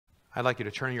I'd like you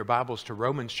to turn your Bibles to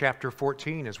Romans chapter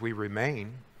 14 as we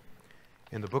remain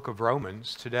in the book of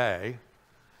Romans today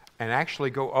and actually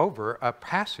go over a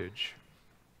passage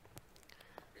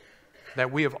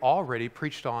that we have already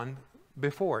preached on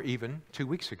before, even 2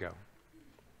 weeks ago.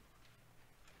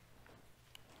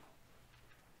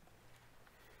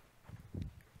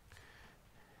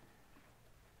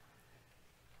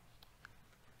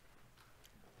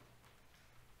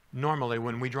 Normally,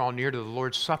 when we draw near to the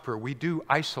Lord's Supper, we do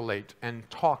isolate and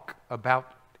talk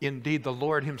about, indeed, the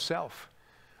Lord Himself,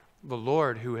 the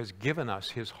Lord who has given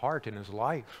us His heart and His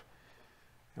life.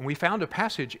 And we found a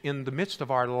passage in the midst of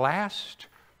our last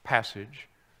passage,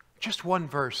 just one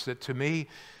verse that to me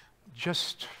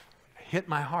just hit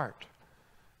my heart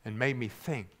and made me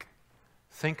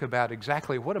think about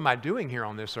exactly what am I doing here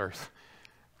on this earth?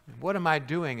 What am I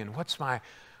doing, and what's my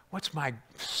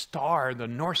star, the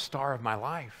North Star of my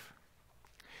life?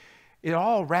 It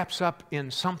all wraps up in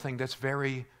something that's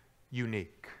very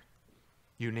unique.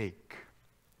 Unique.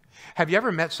 Have you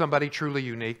ever met somebody truly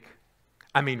unique?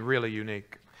 I mean, really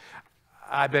unique.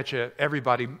 I bet you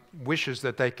everybody wishes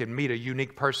that they could meet a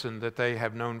unique person that they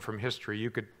have known from history. You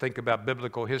could think about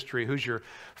biblical history. Who's your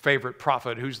favorite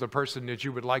prophet? Who's the person that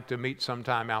you would like to meet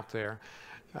sometime out there?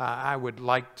 I would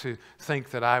like to think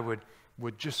that I would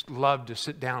just love to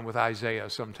sit down with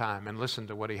Isaiah sometime and listen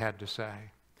to what he had to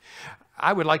say.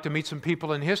 I would like to meet some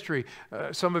people in history.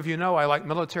 Some of you know I like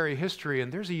military history,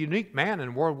 and there's a unique man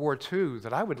in World War II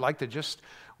that I would like to just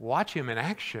watch him in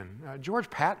action. George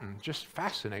Patton just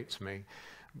fascinates me,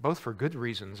 both for good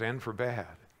reasons and for bad.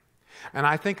 And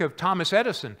I think of Thomas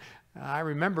Edison. I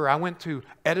remember I went to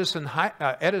Edison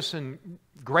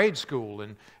grade school,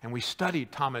 and we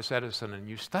studied Thomas Edison, and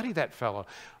you study that fellow.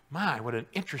 My, what an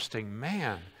interesting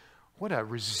man. What a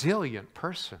resilient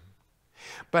person.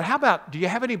 But how about, do you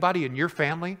have anybody in your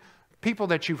family, people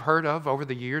that you've heard of over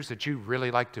the years that you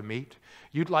really like to meet?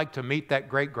 You'd like to meet that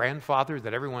great-grandfather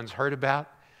that everyone's heard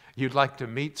about? You'd like to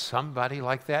meet somebody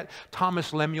like that?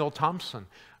 Thomas Lemuel Thompson.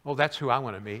 Oh, that's who I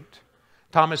want to meet.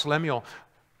 Thomas Lemuel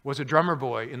was a drummer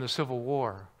boy in the Civil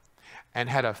War and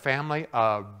had a family,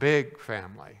 a big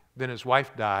family. Then his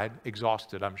wife died,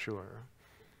 exhausted, I'm sure.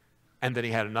 And then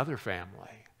he had another family.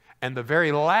 And the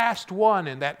very last one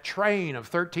in that train of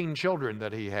 13 children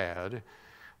that he had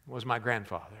was my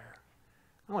grandfather.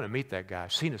 I want to meet that guy.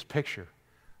 I've seen his picture.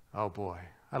 Oh boy,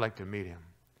 I'd like to meet him.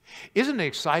 Isn't it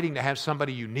exciting to have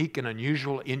somebody unique and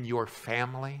unusual in your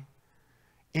family?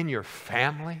 In your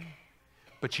family?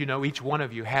 But you know, each one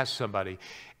of you has somebody.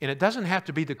 And it doesn't have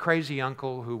to be the crazy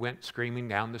uncle who went screaming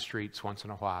down the streets once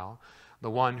in a while. The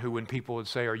one who, when people would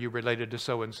say, "Are you related to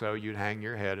so-and-so?" you'd hang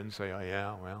your head and say, "Oh,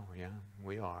 yeah, well, yeah,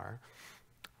 we are."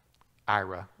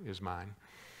 Ira is mine.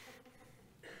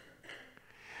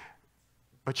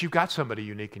 But you've got somebody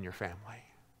unique in your family.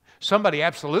 Somebody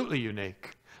absolutely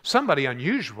unique. Somebody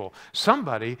unusual.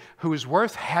 Somebody who is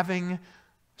worth having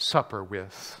supper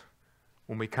with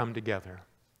when we come together.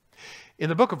 In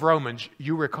the book of Romans,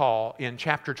 you recall, in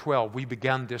chapter 12, we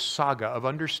began this saga of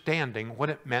understanding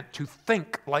what it meant to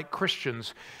think like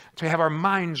Christians, to have our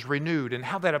minds renewed, and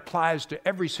how that applies to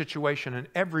every situation and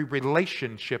every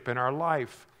relationship in our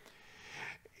life.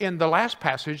 In the last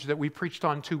passage that we preached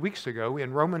on 2 weeks ago,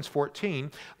 in Romans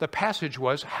 14, the passage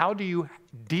was, how do you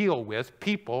deal with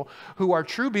people who are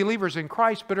true believers in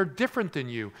Christ but are different than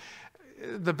you?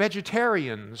 The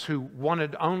vegetarians who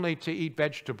wanted only to eat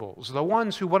vegetables, the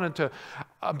ones who wanted to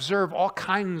observe all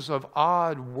kinds of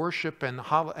odd worship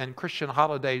and Christian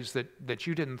holidays that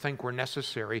you didn't think were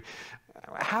necessary.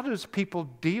 How does people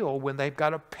deal when they've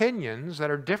got opinions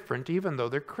that are different even though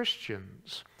they're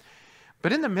Christians?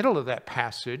 But in the middle of that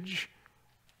passage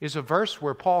is a verse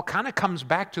where Paul kind of comes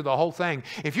back to the whole thing.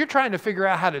 If you're trying to figure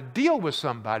out how to deal with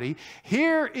somebody,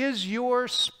 here is your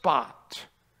spot.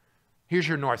 Here's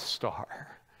your North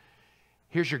Star.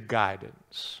 Here's your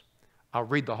guidance. I'll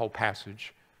read the whole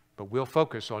passage, but we'll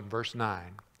focus on verse 9.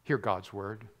 Hear God's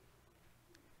word.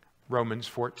 Romans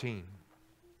 14.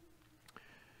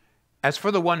 As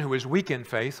for the one who is weak in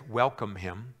faith, welcome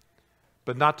him,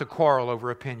 but not to quarrel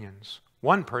over opinions.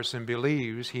 One person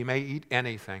believes he may eat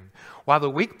anything, while the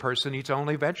weak person eats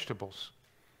only vegetables.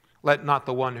 Let not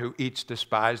the one who eats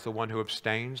despise the one who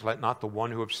abstains. Let not the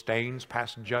one who abstains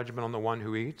pass judgment on the one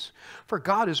who eats. For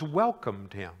God has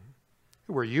welcomed him.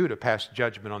 Who are you to pass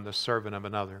judgment on the servant of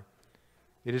another?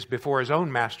 It is before his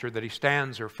own master that he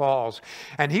stands or falls,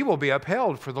 and he will be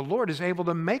upheld, for the Lord is able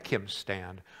to make him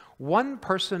stand. One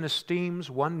person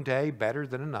esteems one day better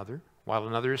than another, while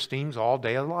another esteems all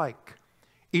day alike.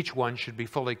 Each one should be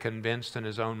fully convinced in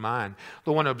his own mind.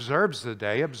 The one who observes the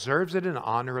day observes it in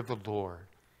honor of the Lord.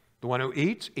 The one who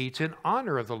eats, eats in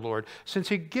honor of the Lord, since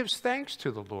he gives thanks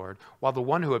to the Lord, while the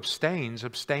one who abstains,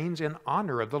 abstains in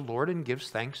honor of the Lord and gives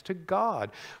thanks to God.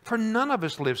 For none of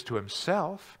us lives to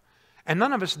himself, and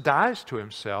none of us dies to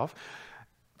himself.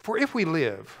 For if we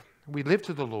live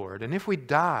to the Lord, and if we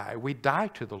die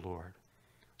to the Lord.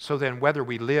 So then, whether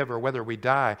we live or whether we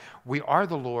die, we are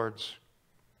the Lord's.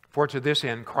 For to this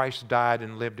end Christ died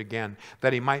and lived again,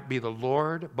 that he might be the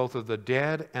Lord both of the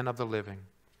dead and of the living.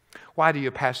 Why do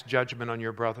you pass judgment on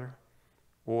your brother?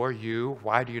 Or you,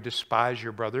 why do you despise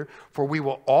your brother? For we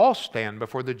will all stand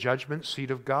before the judgment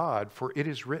seat of God. For it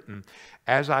is written,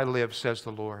 as I live, says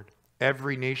the Lord,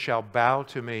 every knee shall bow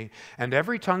to me, and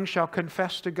every tongue shall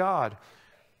confess to God.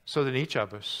 So that each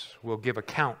of us will give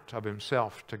account of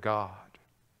himself to God.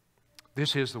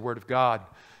 This is the word of God.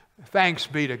 Thanks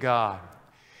be to God.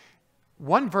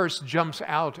 One verse jumps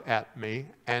out at me,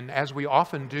 and as we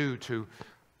often do to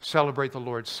celebrate the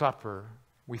Lord's Supper,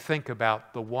 we think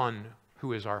about the one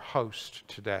who is our host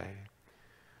today.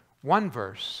 One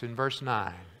verse in verse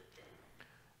 9.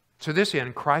 To this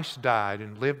end Christ died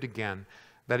and lived again,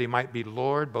 that he might be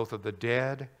Lord both of the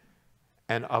dead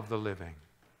and of the living.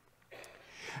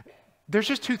 There's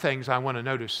just two things I want to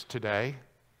notice today,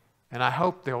 and I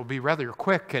hope they'll be rather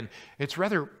quick, and it's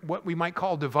rather what we might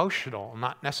call devotional,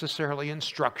 not necessarily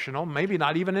instructional, maybe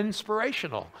not even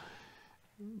inspirational,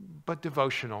 but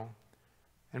devotional.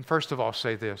 And first of all,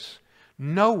 say this: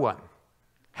 no one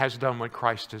has done what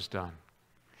Christ has done.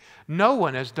 No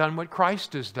one has done what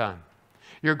Christ has done.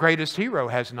 Your greatest hero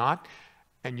has not,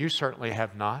 and you certainly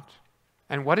have not.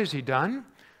 And what has he done?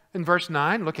 In verse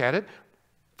 9, look at it.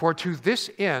 For to this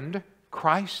end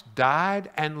Christ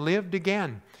died and lived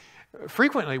again.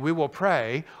 Frequently we will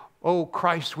pray, oh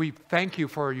Christ, we thank you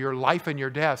for your life and your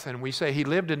death. And we say he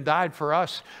lived and died for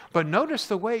us. But notice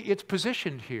the way it's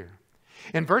positioned here.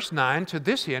 In verse 9, to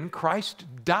this end Christ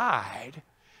died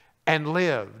and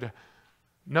lived.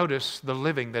 Notice the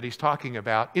living that he's talking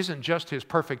about isn't just his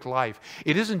perfect life.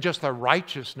 It isn't just the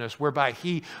righteousness whereby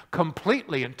he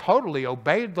completely and totally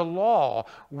obeyed the law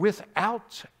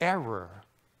without error.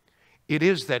 It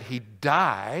is that he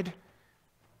died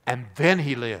and then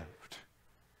he lived.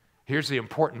 Here's the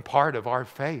important part of our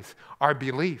faith, our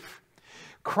belief.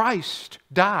 Christ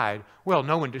died. Well,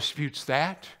 no one disputes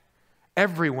that.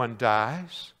 Everyone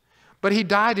dies. But he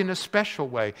died in a special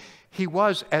way. He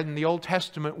was, in the Old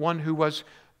Testament, one who was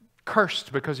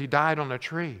cursed because he died on a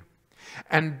tree.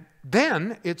 And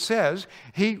then it says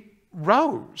he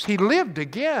rose. He lived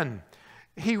again.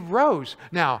 He rose.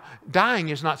 Now, dying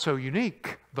is not so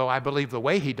unique, though I believe the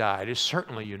way he died is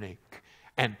certainly unique.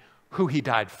 And who he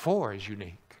died for is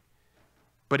unique.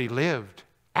 But he lived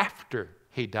after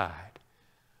he died.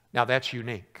 Now, that's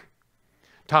unique.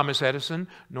 Thomas Edison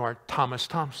nor Thomas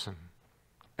Thompson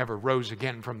ever rose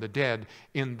again from the dead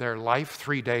in their life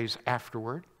 3 days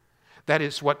afterward. That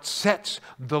is what sets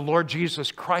the Lord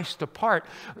Jesus Christ apart.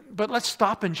 But let's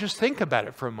stop and just think about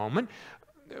it for a moment.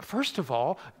 First of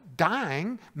all,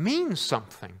 dying means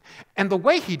something. And the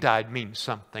way he died means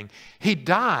something. He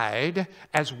died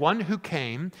as one who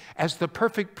came as the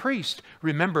perfect priest.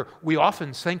 Remember, we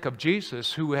often think of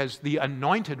Jesus who as the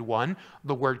anointed one.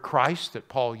 The word Christ that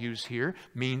Paul used here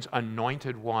means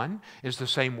anointed one, is the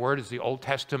same word as the Old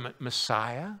Testament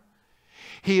Messiah.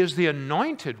 He is the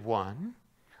anointed one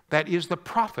that is the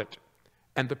prophet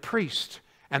and the priest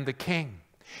and the king.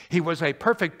 He was a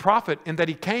perfect prophet in that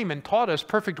he came and taught us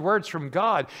perfect words from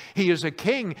God. He is a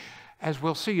king, as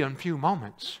we'll see in a few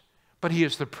moments. But he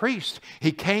is the priest.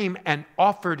 He came and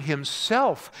offered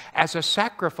himself as a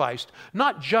sacrifice,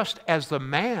 not just as the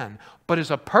man, but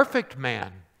as a perfect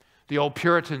man. The old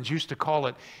Puritans used to call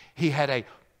it, he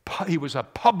was a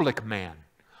public man,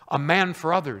 a man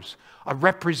for others, a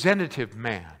representative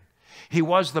man. He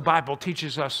was, the Bible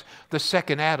teaches us, the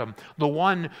second Adam, the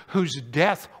one whose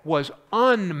death was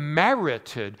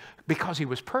unmerited because he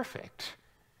was perfect.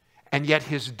 And yet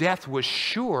his death was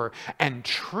sure and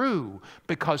true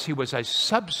because he was a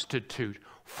substitute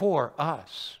for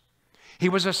us. He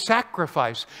was a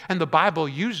sacrifice, and the Bible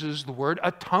uses the word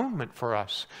atonement for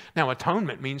us. Now,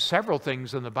 atonement means several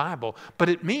things in the Bible, but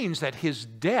it means that his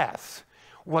death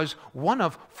was one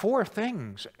of four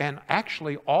things, and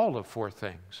actually all of four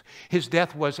things. His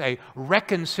death was a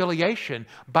reconciliation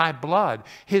by blood.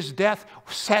 His death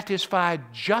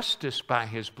satisfied justice by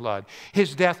his blood.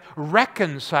 His death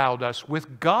reconciled us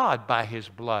with God by his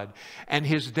blood. And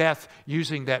his death,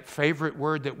 using that favorite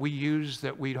word that we use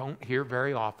that we don't hear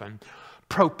very often,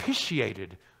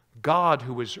 propitiated God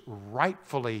who was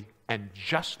rightfully and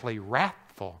justly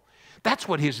wrathful. That's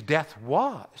what his death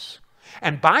was.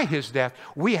 And by his death,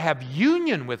 we have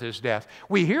union with his death.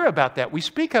 We hear about that. We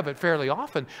speak of it fairly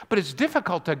often, but it's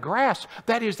difficult to grasp.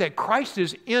 That is that Christ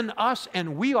is in us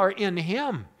and we are in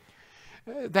him.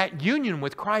 That union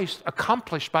with Christ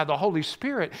accomplished by the Holy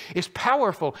Spirit is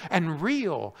powerful and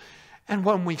real. And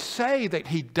when we say that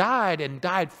he died and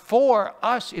died for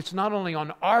us, it's not only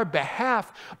on our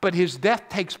behalf, but his death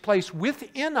takes place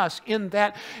within us in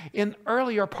that, in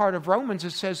earlier part of Romans,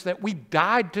 it says that we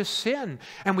died to sin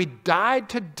and we died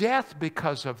to death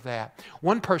because of that.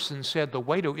 One person said the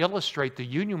way to illustrate the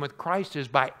union with Christ is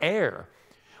by air.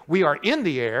 We are in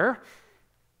the air,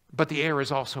 but the air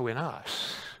is also in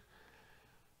us.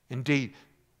 Indeed,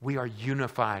 we are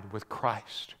unified with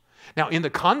Christ. Now, in the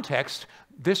context,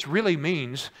 this really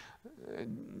means,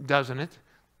 doesn't it,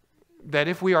 that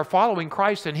if we are following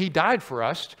Christ and he died for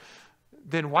us,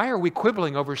 then why are we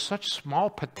quibbling over such small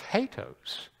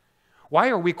potatoes? Why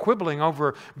are we quibbling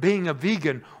over being a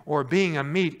vegan or being a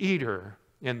meat eater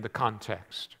in the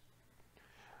context?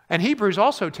 And Hebrews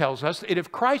also tells us that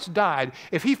if Christ died,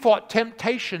 if he fought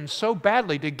temptation so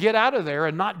badly to get out of there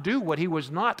and not do what he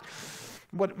was not,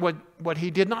 what he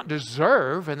did not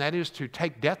deserve, and that is to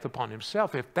take death upon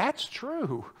himself, if that's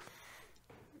true,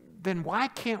 then why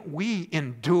can't we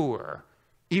endure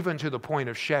even to the point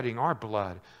of shedding our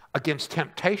blood against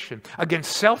temptation,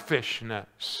 against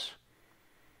selfishness?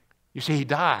 You see, he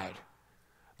died.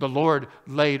 The Lord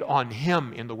laid on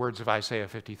him, in the words of Isaiah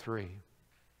 53.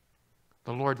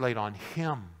 The Lord laid on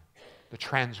him the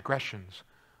transgressions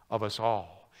of us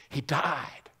all. He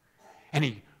died and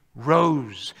he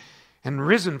rose. And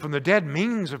risen from the dead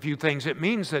means a few things. It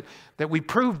means that he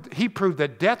proved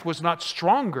that death was not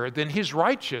stronger than his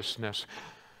righteousness.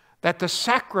 That the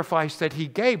sacrifice that he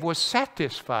gave was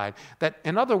satisfied. That,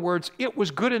 in other words, it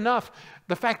was good enough.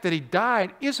 The fact that he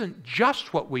died isn't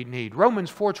just what we need.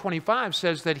 Romans 4:25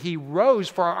 says that he rose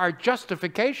for our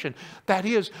justification. That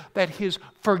is, that his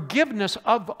forgiveness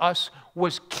of us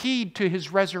was keyed to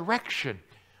his resurrection.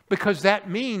 Because that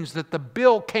means that the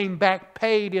bill came back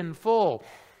paid in full.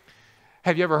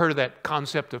 Have you ever heard of that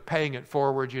concept of paying it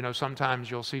forward? You know,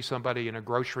 sometimes you'll see somebody in a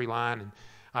grocery line, and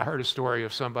I heard a story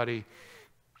of somebody,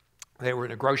 they were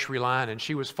in a grocery line, and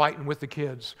she was fighting with the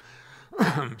kids.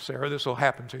 Sarah, this will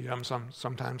happen to you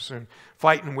sometime soon.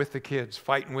 Fighting with the kids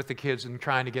and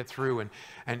trying to get through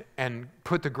and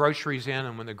put the groceries in,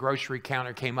 and when the grocery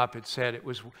counter came up, it said it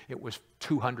was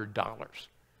 $200.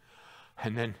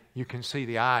 And then you can see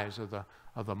the eyes of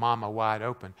the mama wide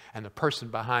open, and the person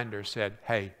behind her said,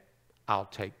 "Hey, I'll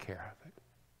take care of it.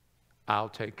 I'll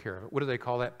take care of it." What do they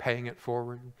call that? Paying it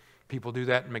forward? People do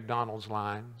that in McDonald's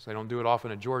lines. They don't do it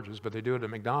often at George's, but they do it at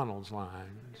McDonald's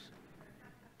lines.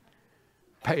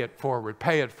 Pay it forward,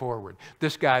 pay it forward.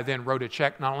 This guy then wrote a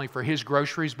check not only for his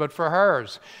groceries, but for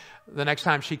hers. The next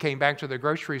time she came back to the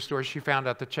grocery store, she found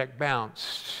out the check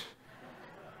bounced.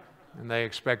 And they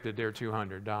expected their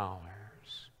 $200.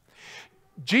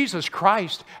 Jesus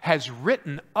Christ has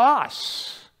written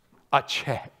us a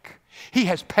check. He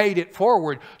has paid it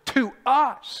forward to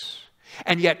us.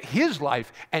 And yet his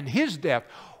life and his death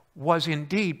was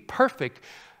indeed perfect.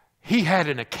 He had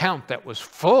an account that was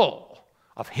full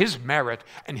of his merit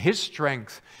and his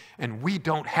strength, and we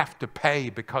don't have to pay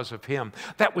because of him.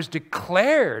 That was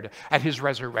declared at his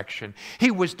resurrection.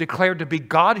 He was declared to be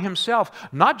God himself,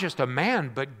 not just a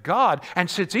man, but God, and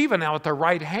sits even now at the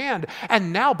right hand.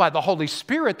 And now by the Holy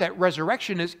Spirit, that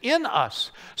resurrection is in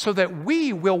us, so that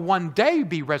we will one day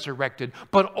be resurrected,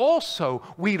 but also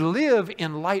we live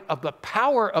in light of the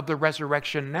power of the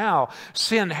resurrection now.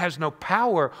 Sin has no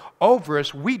power over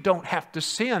us. We don't have to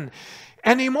sin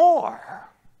anymore.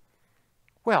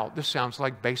 Well, this sounds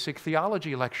like basic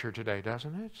theology lecture today,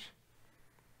 doesn't it?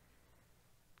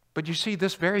 But you see,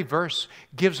 this very verse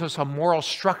gives us a moral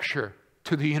structure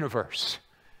to the universe.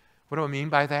 What do I mean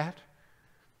by that?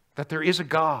 That there is a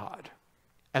God,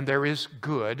 and there is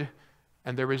good,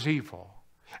 and there is evil.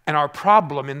 And our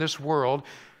problem in this world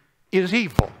is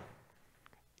evil.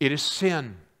 It is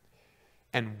sin.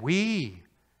 And we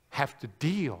have to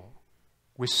deal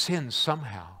with sin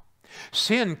somehow.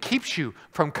 Sin keeps you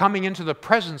from coming into the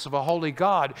presence of a holy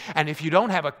God. And if you don't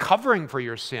have a covering for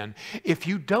your sin, if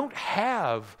you don't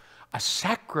have a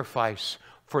sacrifice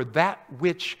for that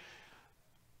which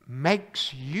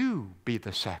makes you be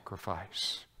the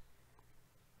sacrifice,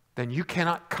 then you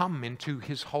cannot come into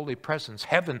his holy presence.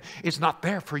 Heaven is not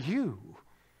there for you.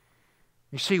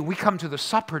 You see, we come to the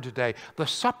supper today. The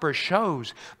supper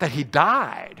shows that he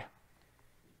died,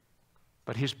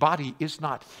 but his body is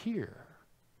not here.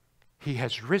 He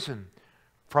has risen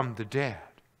from the dead.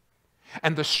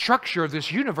 And the structure of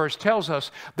this universe tells us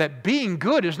that being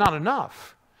good is not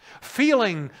enough.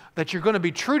 Feeling that you're going to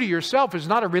be true to yourself is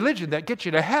not a religion that gets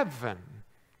you to heaven.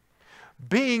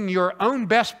 Being your own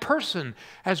best person,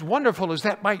 as wonderful as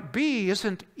that might be,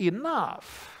 isn't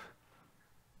enough.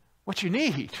 What you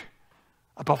need,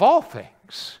 above all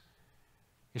things,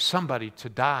 is somebody to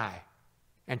die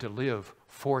and to live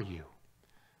for you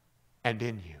and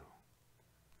in you.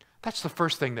 That's the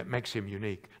first thing that makes him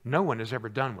unique. No one has ever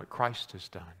done what Christ has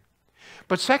done.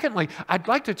 But secondly, I'd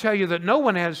like to tell you that no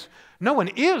one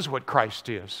is what Christ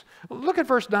is. Look at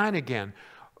verse 9 again.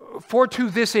 For to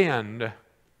this end.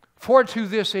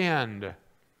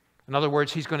 In other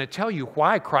words, he's going to tell you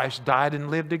why Christ died and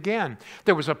lived again.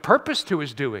 There was a purpose to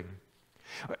his doing.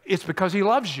 It's because he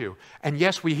loves you. And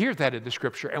yes, we hear that in the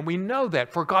Scripture, and we know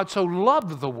that. For God so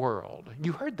loved the world.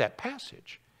 You heard that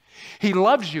passage. He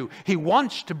loves you. He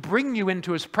wants to bring you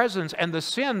into his presence, and the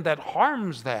sin that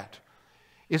harms that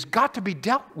is got to be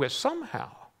dealt with somehow.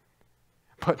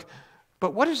 But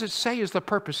what does it say is the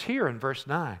purpose here in verse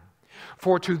 9?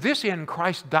 For to this end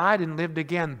Christ died and lived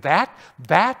again,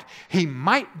 that he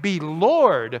might be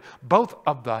Lord both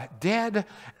of the dead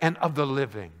and of the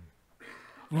living.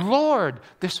 Lord,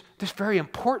 this very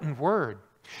important word.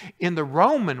 In the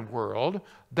Roman world,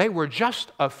 they were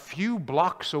just a few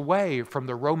blocks away from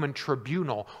the Roman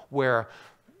tribunal where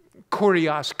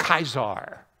Kurios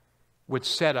Caesar would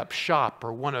set up shop,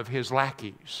 or one of his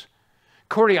lackeys.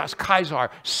 Kurios Caesar,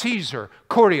 Caesar,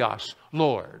 Kurios,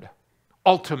 Lord,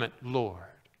 ultimate Lord.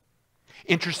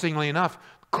 Interestingly enough,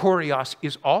 Kurios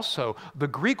is also the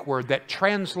Greek word that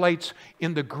translates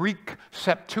in the Greek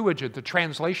Septuagint, the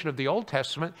translation of the Old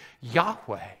Testament,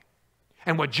 Yahweh.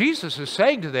 And what Jesus is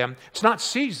saying to them, it's not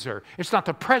Caesar, it's not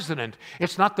the president,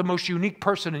 it's not the most unique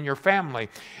person in your family,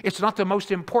 it's not the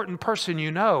most important person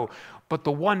you know, but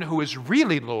the one who is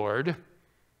really Lord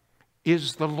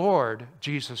is the Lord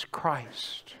Jesus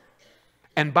Christ.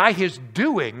 And by his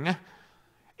doing,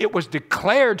 it was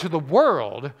declared to the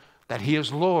world that he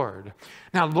is Lord.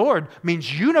 Now, Lord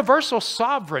means universal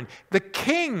sovereign, the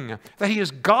king, that he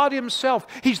is God himself.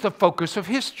 He's the focus of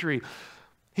history.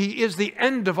 He is the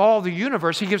end of all the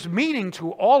universe. He gives meaning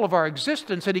to all of our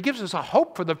existence, and he gives us a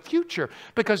hope for the future,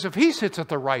 because if he sits at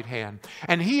the right hand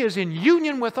and he is in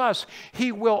union with us,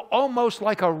 he will, almost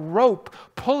like a rope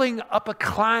pulling up a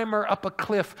climber up a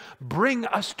cliff, bring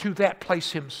us to that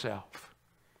place himself.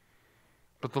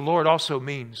 But the Lord also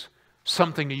means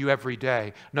something to you every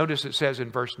day. Notice it says in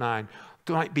verse 9,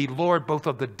 might be Lord both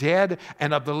of the dead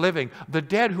and of the living. The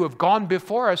dead who have gone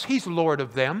before us, he's Lord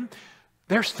of them.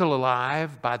 They're still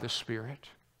alive by the Spirit.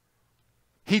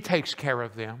 He takes care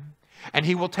of them. And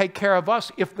he will take care of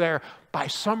us if there, by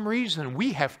some reason,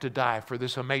 we have to die for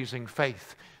this amazing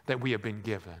faith that we have been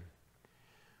given.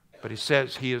 But he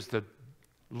says he is the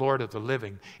Lord of the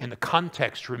living. In the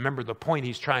context, remember the point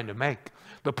he's trying to make.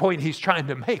 The point he's trying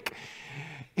to make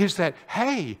is that,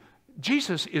 hey,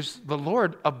 Jesus is the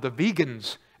Lord of the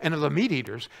vegans and of the meat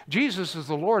eaters. Jesus is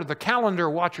the Lord of the calendar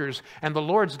watchers and the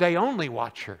Lord's Day only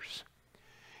watchers.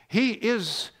 He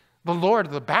is the Lord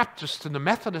of the Baptist and the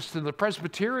Methodist and the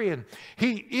Presbyterian.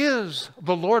 He is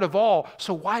the Lord of all.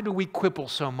 So why do we quibble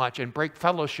so much and break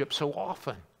fellowship so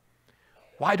often?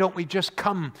 Why don't we just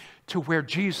come to where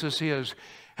Jesus is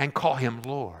and call him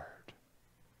Lord?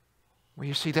 Well,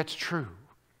 you see, that's true.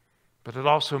 But it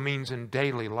also means in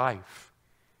daily life.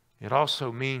 It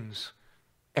also means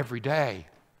every day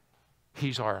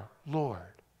he's our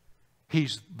Lord.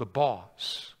 He's the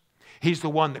boss. He's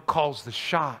the one that calls the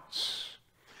shots.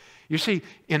 You see,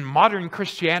 in modern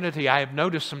Christianity, I have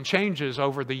noticed some changes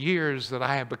over the years that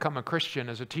I have become a Christian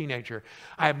as a teenager.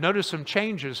 I have noticed some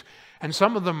changes, and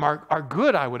some of them are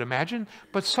good, I would imagine,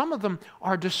 but some of them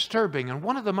are disturbing. And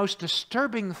one of the most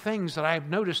disturbing things that I have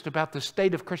noticed about the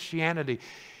state of Christianity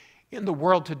in the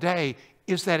world today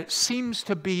is that it seems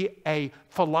to be a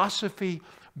philosophy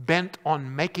bent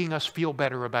on making us feel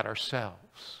better about ourselves.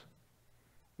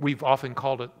 We've often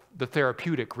called it the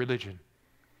therapeutic religion.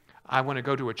 I want to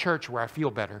go to a church where I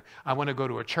feel better. I want to go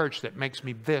to a church that makes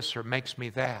me this or makes me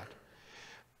that.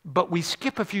 But we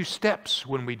skip a few steps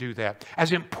when we do that.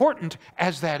 As important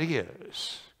as that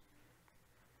is,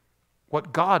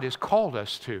 what God has called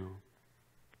us to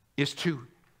is to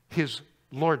his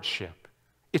lordship.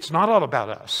 It's not all about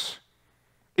us.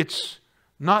 It's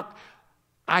not,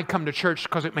 I come to church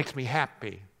because it makes me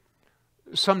happy.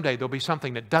 Someday there'll be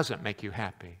something that doesn't make you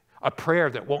happy. A prayer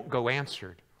that won't go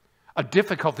answered. A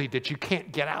difficulty that you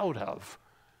can't get out of.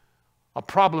 A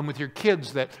problem with your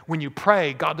kids that when you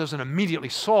pray, God doesn't immediately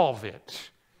solve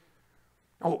it.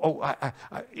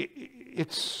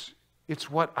 It's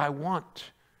what I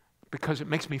want because it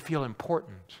makes me feel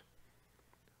important.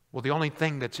 Well, the only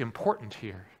thing that's important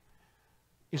here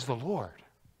is the Lord.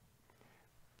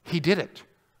 He did it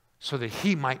so that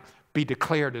he might be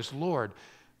declared as Lord.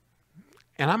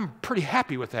 And I'm pretty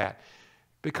happy with that,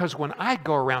 because when I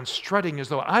go around strutting as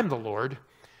though I'm the Lord,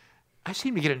 I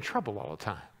seem to get in trouble all the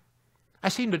time. I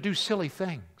seem to do silly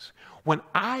things. When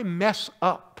I mess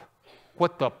up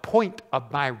what the point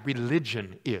of my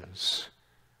religion is,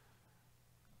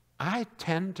 I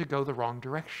tend to go the wrong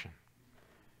direction.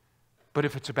 But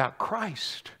if it's about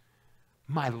Christ,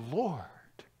 my Lord,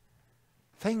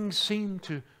 things seem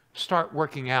to start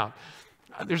working out.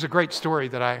 There's a great story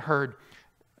that I heard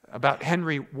about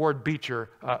Henry Ward Beecher,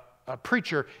 a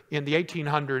preacher in the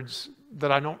 1800s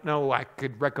that I don't know I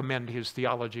could recommend his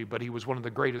theology, but he was one of the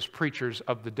greatest preachers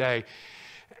of the day.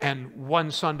 And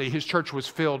one Sunday, his church was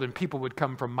filled and people would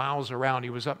come from miles around. He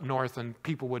was up north and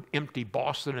people would empty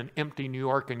Boston and empty New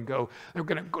York and go,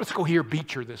 let's go hear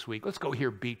Beecher this week. Let's go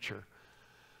hear Beecher.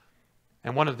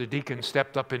 And one of the deacons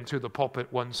stepped up into the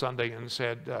pulpit one Sunday and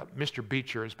said, Mr.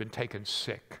 Beecher has been taken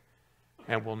sick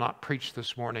and will not preach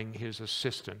this morning. His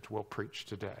assistant will preach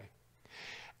today.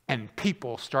 And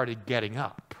people started getting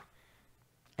up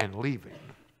and leaving.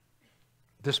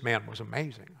 This man was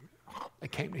amazing. They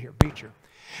came to hear Beecher.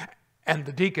 And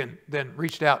the deacon then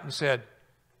reached out and said,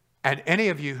 and any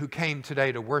of you who came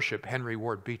today to worship Henry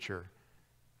Ward Beecher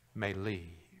may leave.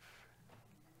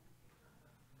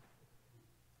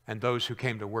 And those who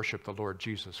came to worship the Lord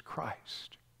Jesus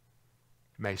Christ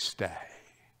may stay.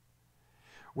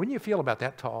 Wouldn't you feel about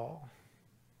that tall?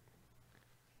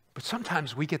 But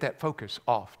sometimes we get that focus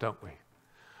off, don't we?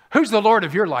 Who's the Lord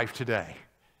of your life today?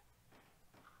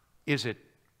 Is it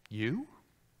you?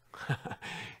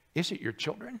 Is it your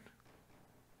children?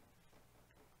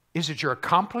 Is it your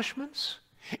accomplishments?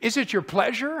 Is it your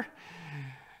pleasure?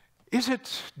 Is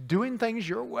it doing things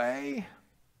your way?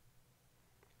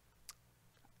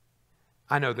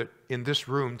 I know that in this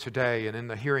room today and in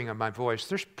the hearing of my voice,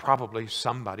 there's probably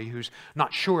somebody who's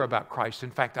not sure about Christ.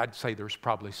 In fact, I'd say there's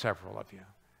probably several of you.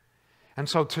 And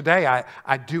so today,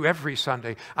 I do every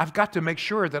Sunday, I've got to make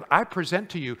sure that I present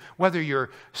to you, whether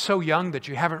you're so young that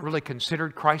you haven't really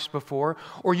considered Christ before,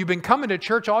 or you've been coming to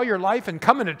church all your life and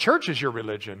coming to church is your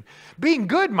religion. Being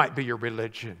good might be your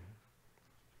religion.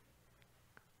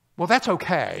 Well, that's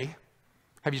okay.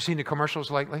 Have you seen the commercials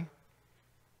lately?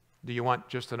 Do you want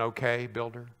just an okay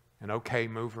builder, an okay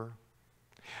mover?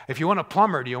 If you want a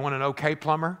plumber, do you want an okay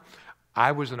plumber?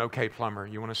 I was an okay plumber.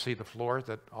 You want to see the floor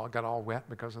that got all wet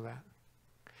because of that?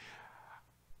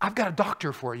 I've got a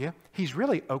doctor for you. He's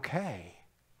really okay.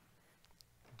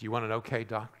 Do you want an okay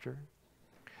doctor?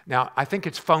 Now, I think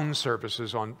it's phone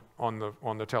services on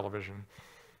the television.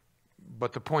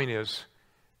 But the point is,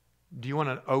 do you want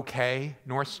an okay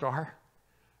North Star?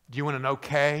 Do you want an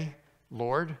okay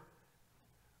Lord?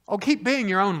 Oh, keep being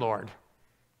your own Lord.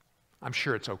 I'm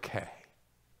sure it's okay.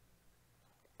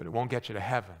 But it won't get you to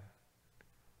heaven.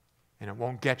 And it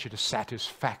won't get you to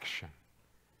satisfaction.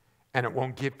 And it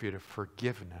won't give you to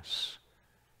forgiveness.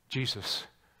 Jesus,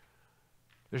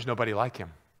 there's nobody like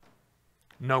him.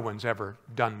 No one's ever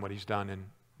done what he's done, and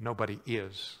nobody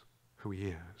is who he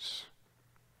is.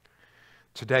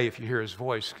 Today, if you hear his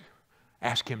voice,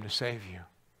 ask him to save you.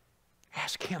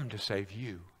 Ask him to save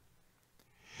you.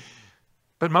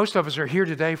 But most of us are here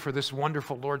today for this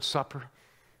wonderful Lord's Supper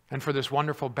and for this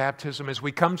wonderful baptism. As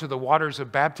we come to the waters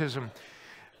of baptism,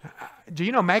 do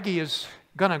you know Maggie is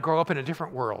going to grow up in a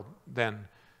different world than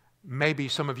maybe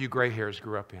some of you gray hairs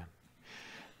grew up in.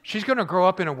 She's going to grow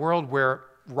up in a world where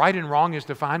right and wrong is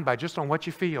defined by just on what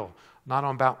you feel, not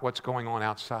on about what's going on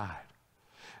outside.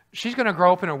 She's going to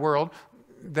grow up in a world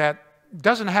that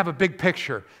doesn't have a big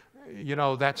picture. You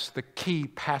know, that's the key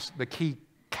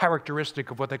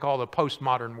characteristic of what they call the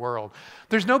postmodern world.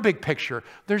 There's no big picture.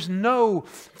 There's no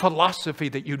philosophy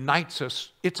that unites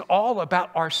us. It's all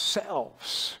about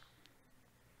ourselves.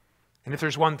 And if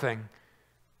there's one thing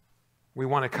we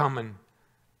want to come and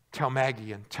tell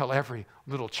Maggie and tell every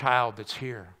little child that's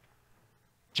here,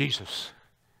 Jesus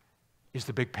is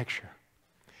the big picture.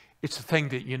 It's the thing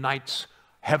that unites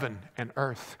heaven and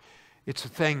earth. It's the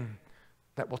thing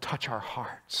that will touch our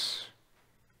hearts.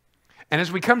 And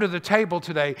as we come to the table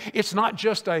today, it's not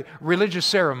just a religious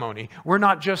ceremony. We're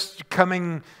not just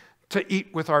coming to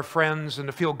eat with our friends and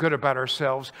to feel good about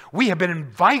ourselves. We have been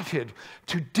invited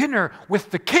to dinner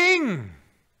with the King.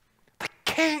 The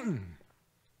King.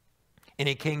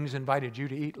 Any kings invited you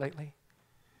to eat lately?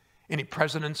 Any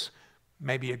presidents?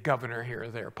 Maybe a governor here or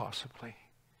there, possibly.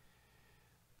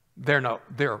 They're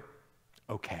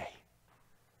okay,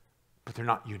 but they're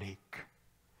not unique.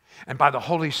 And by the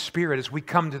Holy Spirit, as we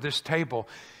come to this table,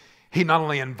 he not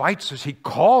only invites us, he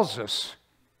calls us.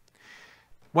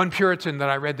 One Puritan that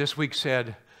I read this week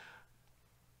said,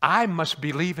 I must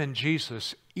believe in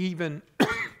Jesus even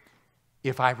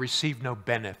if I receive no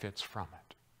benefits from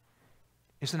it.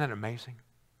 Isn't that amazing?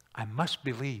 I must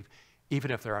believe even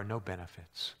if there are no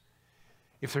benefits.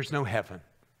 If there's no heaven,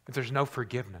 if there's no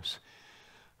forgiveness,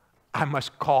 I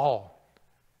must call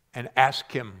and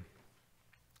ask Him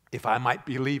if I might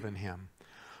believe in Him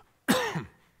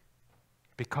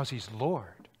because He's Lord.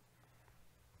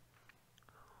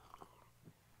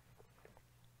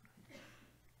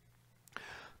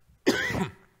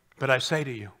 But I say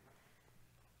to you,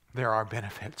 there are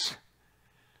benefits.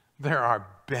 There are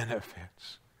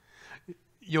benefits.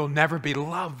 You'll never be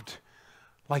loved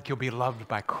like you'll be loved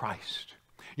by Christ.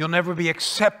 You'll never be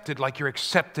accepted like you're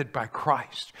accepted by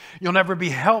Christ. You'll never be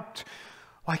helped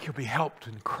like you'll be helped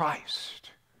in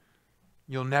Christ.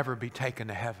 You'll never be taken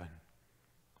to heaven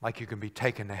like you can be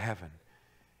taken to heaven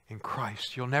in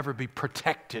Christ. You'll never be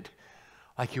protected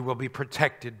like you will be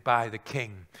protected by the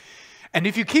King. And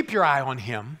if you keep your eye on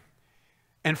Him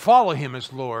and follow Him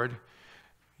as Lord,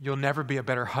 you'll never be a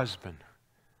better husband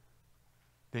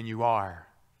than you are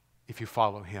if you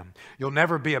follow Him. You'll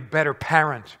never be a better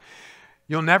parent.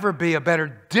 You'll never be a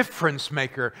better difference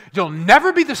maker. You'll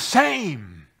never be the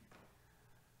same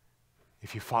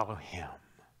if you follow Him.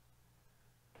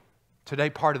 Today,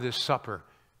 part of this supper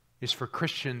is for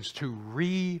Christians to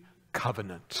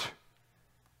re-covenant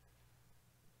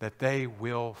that they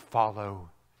will follow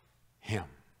Him.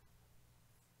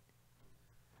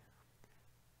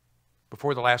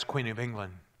 Before the last Queen of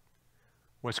England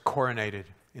was coronated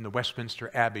in the Westminster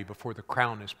Abbey, before the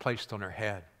crown is placed on her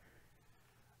head,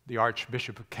 the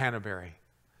Archbishop of Canterbury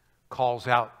calls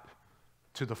out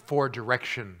to the four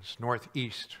directions, north,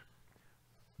 east,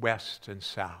 west, and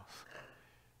south.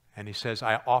 And he says,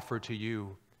 I offer to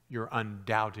you your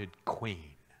undoubted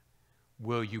queen.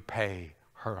 Will you pay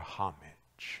her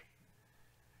homage?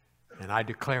 And I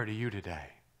declare to you today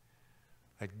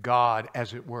that God,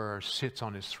 as it were, sits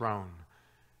on His throne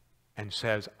and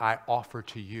says, I offer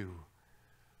to you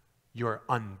your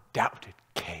undoubted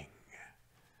king.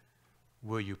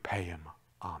 Will you pay him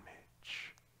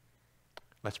homage?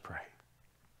 Let's pray.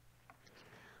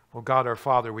 Oh God, our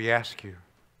Father, we ask you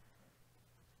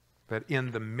that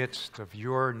in the midst of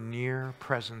your near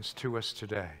presence to us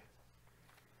today,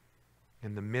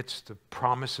 in the midst of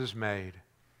promises made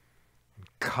and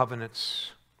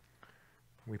covenants,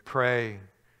 we pray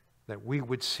that we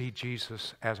would see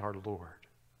Jesus as our Lord.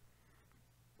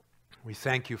 We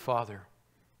thank you, Father,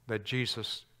 that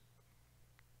Jesus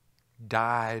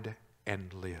died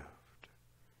and lived.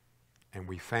 And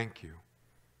we thank you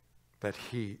that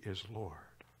He is Lord.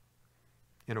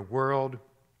 In a world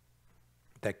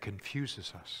that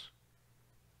confuses us,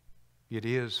 it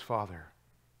is, Father,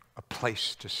 a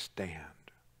place to stand.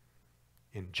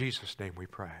 In Jesus' name we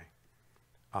pray.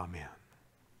 Amen.